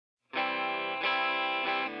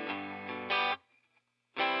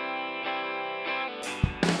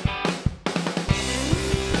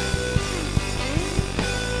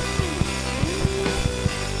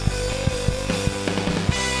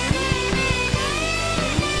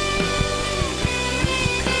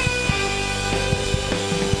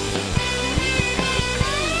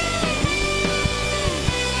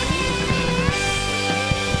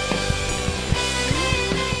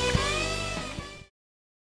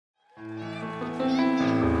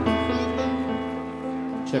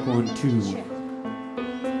Check 1, 2. Check.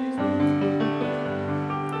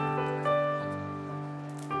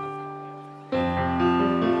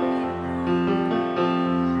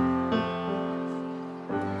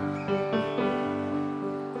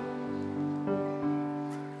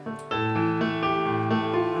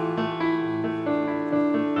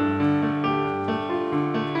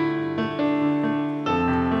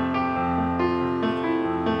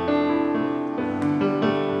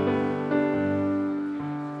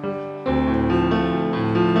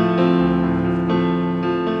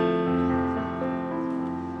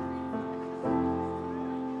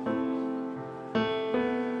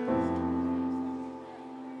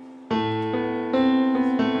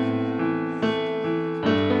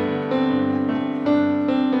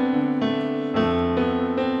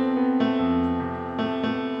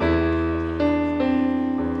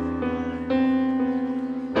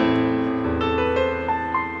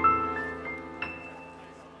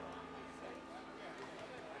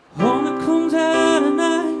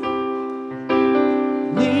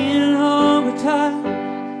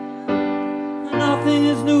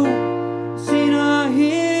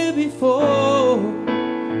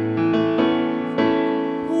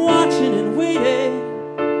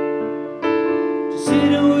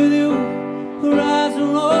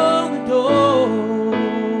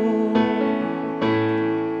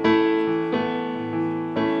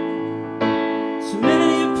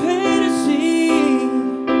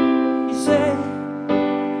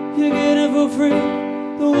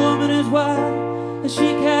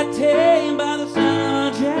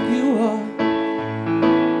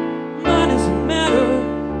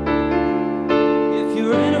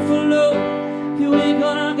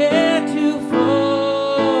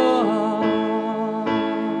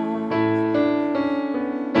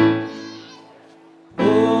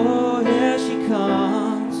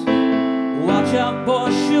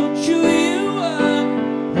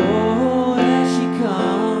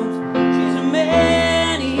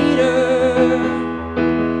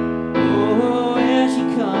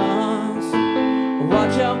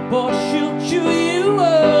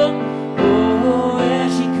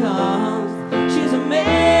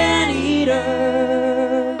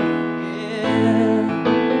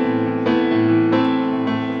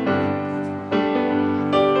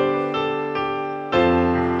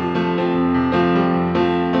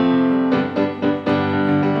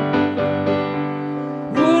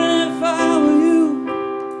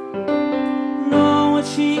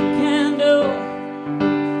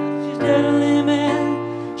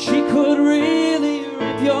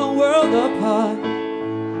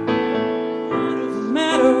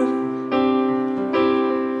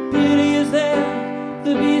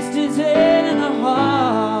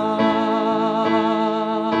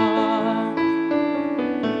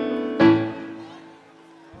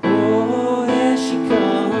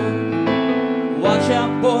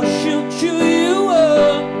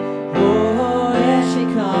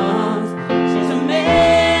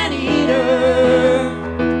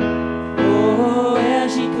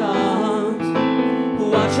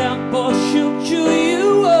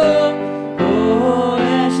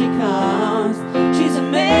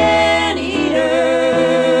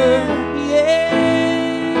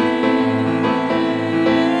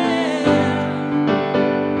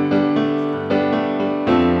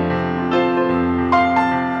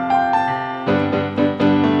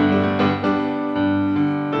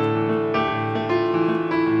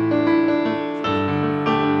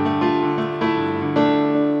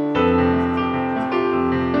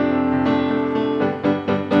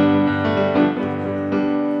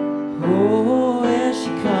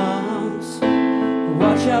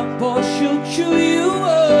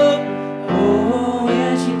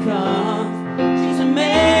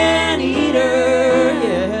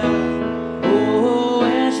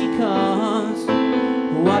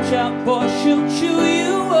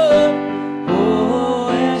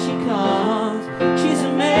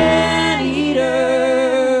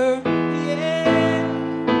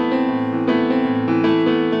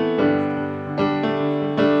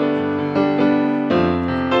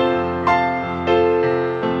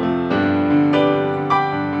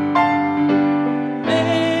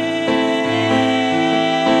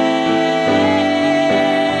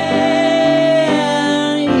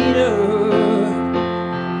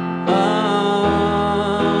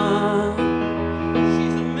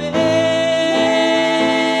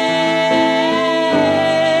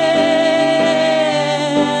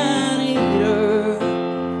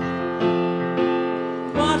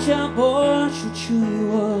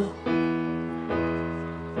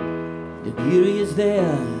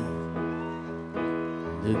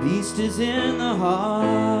 The beast is in the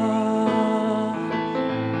heart.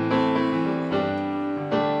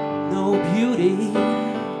 No beauty.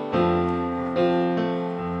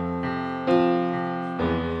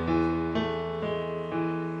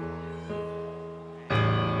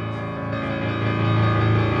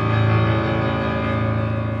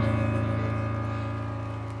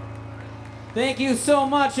 Thank you so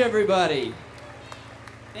much, everybody.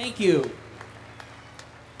 Thank you.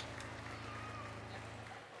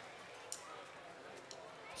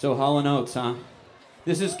 So Hall & Oates, huh?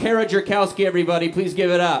 This is Kara Jerkowski, everybody. Please give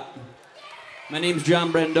it up. My name's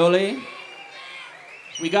John Brandoli.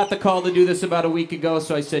 We got the call to do this about a week ago,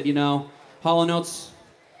 so I said, you know, Hall & Oates,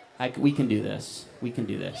 we can do this. We can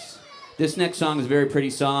do this. This next song is a very pretty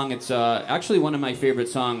song. It's actually one of my favorite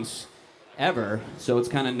songs ever, so it's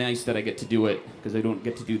kind of nice that I get to do it, because I don't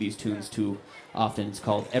get to do these tunes too often. It's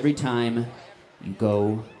called Every Time You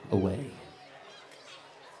Go Away.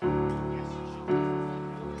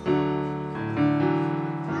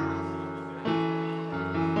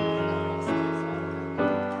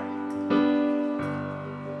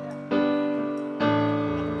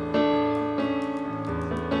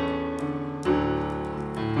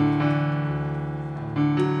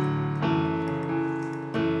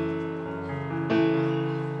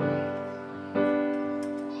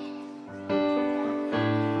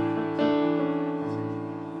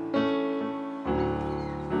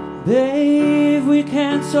 Babe, we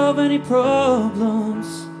can't solve any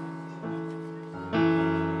problems.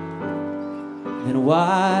 Then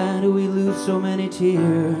why do we lose so many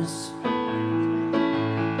tears?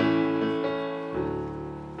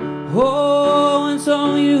 Oh, and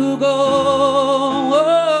so you go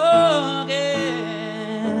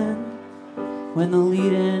again when the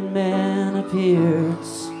leading man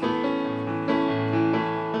appears.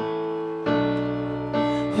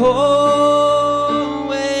 Oh,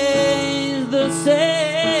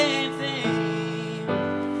 same thing.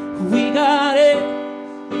 We got it.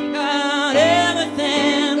 We got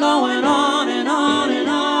everything going on and on and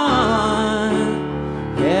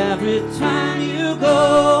on. Every time you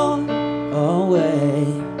go away,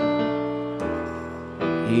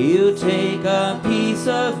 you take a piece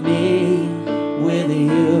of me with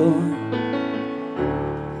you.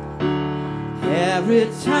 Every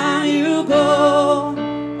time you go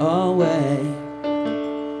away,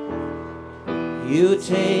 you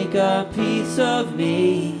take a piece of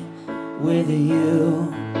me with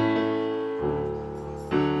you.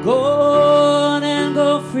 Go on and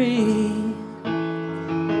go free.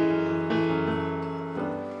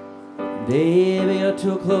 Baby, you're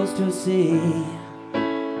too close to see.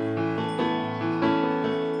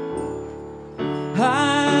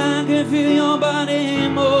 I can feel your body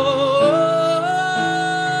more,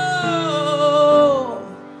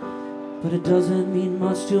 but it doesn't mean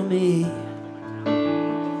much to me.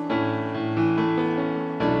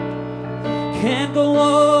 Can't go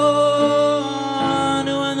on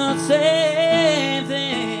doing the same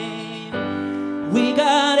thing. We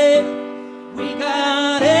got it. We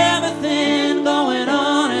got everything going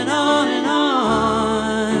on and on and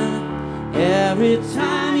on. Every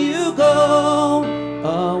time you go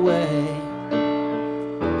away,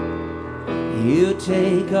 you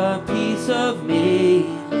take a piece of me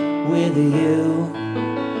with you.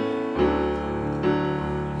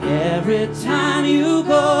 Every time you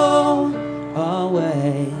go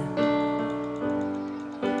away,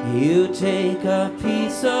 you take a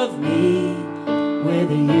piece of me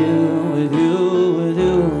with you, with you, with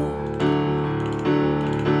you.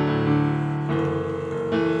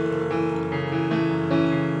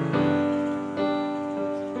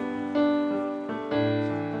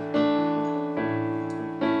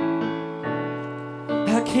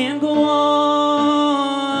 I can't go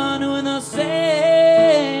on doing the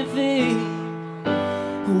same thing.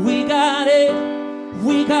 We got it.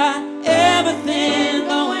 We got everything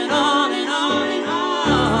going on and on and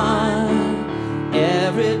on.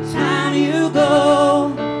 Every time you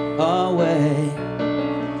go away,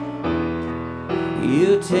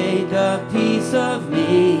 you take a piece of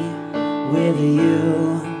me with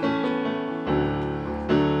you.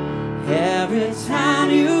 Every time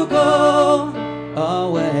you go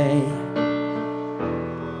away,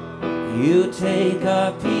 you take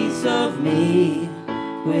a piece of me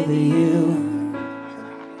with you.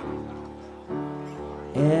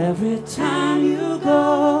 Every time you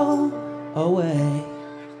go away,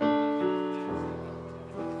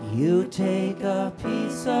 you take a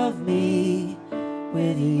piece of me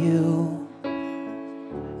with you.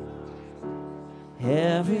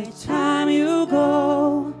 Every time you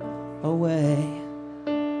go away,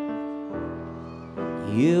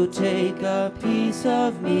 You take a piece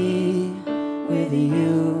of me with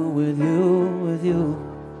you, with you, with you.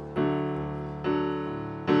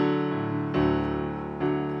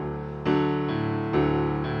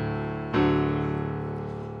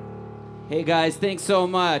 Hey guys, thanks so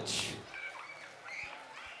much.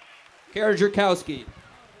 J.F.K.